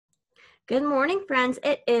Good morning, friends.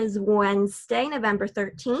 It is Wednesday, November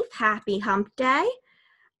 13th. Happy Hump Day.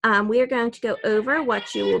 We are going to go over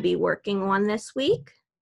what you will be working on this week.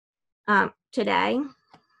 Today,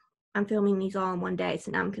 I'm filming these all in one day,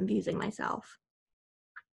 so now I'm confusing myself.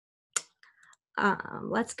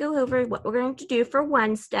 Let's go over what we're going to do for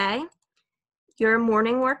Wednesday. Your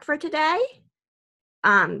morning work for today,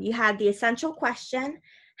 you had the essential question.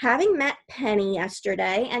 Having met Penny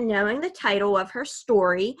yesterday and knowing the title of her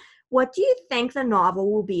story, what do you think the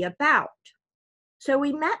novel will be about? So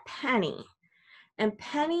we met Penny, and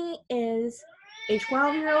Penny is a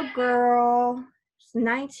 12-year-old girl. It's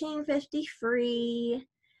 1953.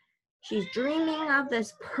 She's dreaming of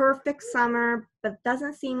this perfect summer, but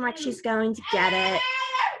doesn't seem like she's going to get it.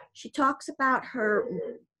 She talks about her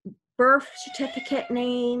birth certificate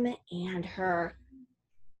name and her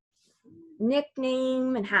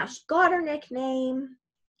nickname and how she got her nickname.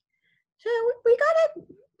 So we got a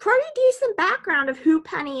pretty decent background of who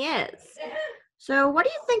Penny is. So what do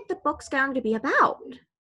you think the book's going to be about?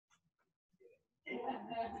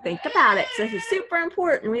 Think about it. So this is super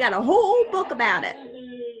important. We got a whole book about it.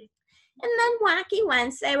 And then Wacky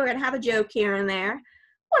Wednesday, we're going to have a joke here and there.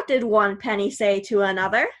 What did one penny say to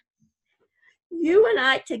another? You and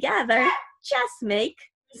I together just make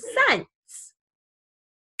sense.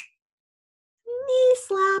 Knee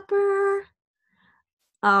slapper.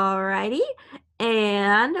 Alrighty.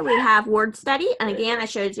 And we have word study. And again, I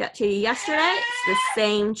showed it to you yesterday. It's the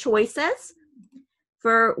same choices.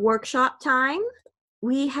 For workshop time,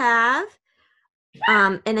 we have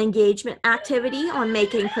an engagement activity on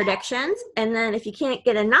making predictions. And then if you can't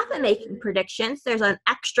get enough of making predictions, there's an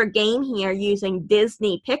extra game here using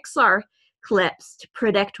Disney Pixar clips to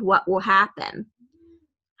predict what will happen. I'm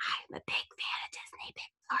a big fan of Disney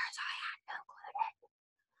Pixar, so I had to include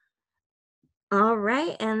it. All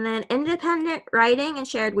right, and then independent writing and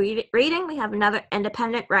shared reading. We have another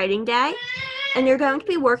independent writing day, and you're going to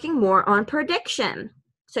be working more on prediction.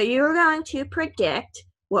 So you're going to predict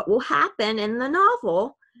what will happen in the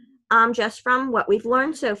novel just from what we've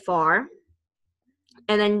learned so far.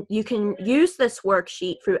 And then you can use this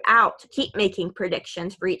worksheet throughout to keep making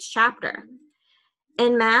predictions for each chapter.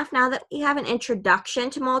 In math, now that we have an introduction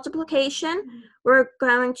to multiplication, we're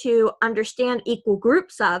going to understand equal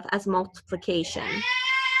groups of as multiplication.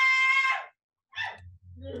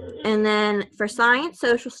 And then for science,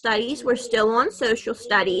 social studies, we're still on social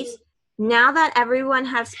studies. Now that everyone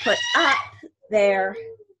has put up their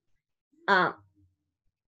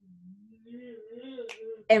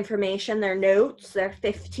information, their notes, their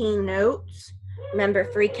 15 notes. Remember,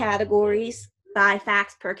 3 categories, 5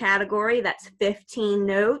 facts per category. That's 15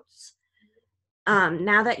 notes.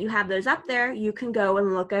 Now that you have those up there, you can go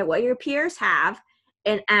and look at what your peers have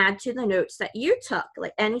and add to the notes that you took.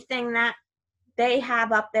 Like anything that they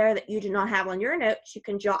have up there that you do not have on your notes, you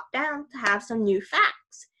can jot down to have some new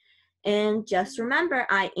facts. And just remember,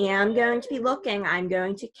 I am going to be looking. I'm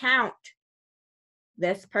going to count.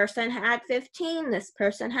 This person had 15. This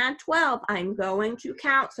person had 12. I'm going to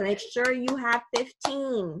count, so make sure you have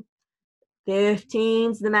 15.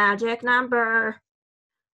 15's the magic number.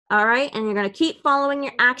 All right, and you're going to keep following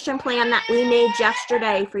your action plan that we made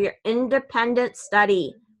yesterday for your independent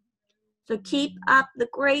study. So keep up the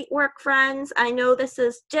great work, friends. I know this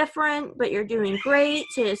is different, but you're doing great,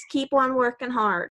 so just keep on working hard.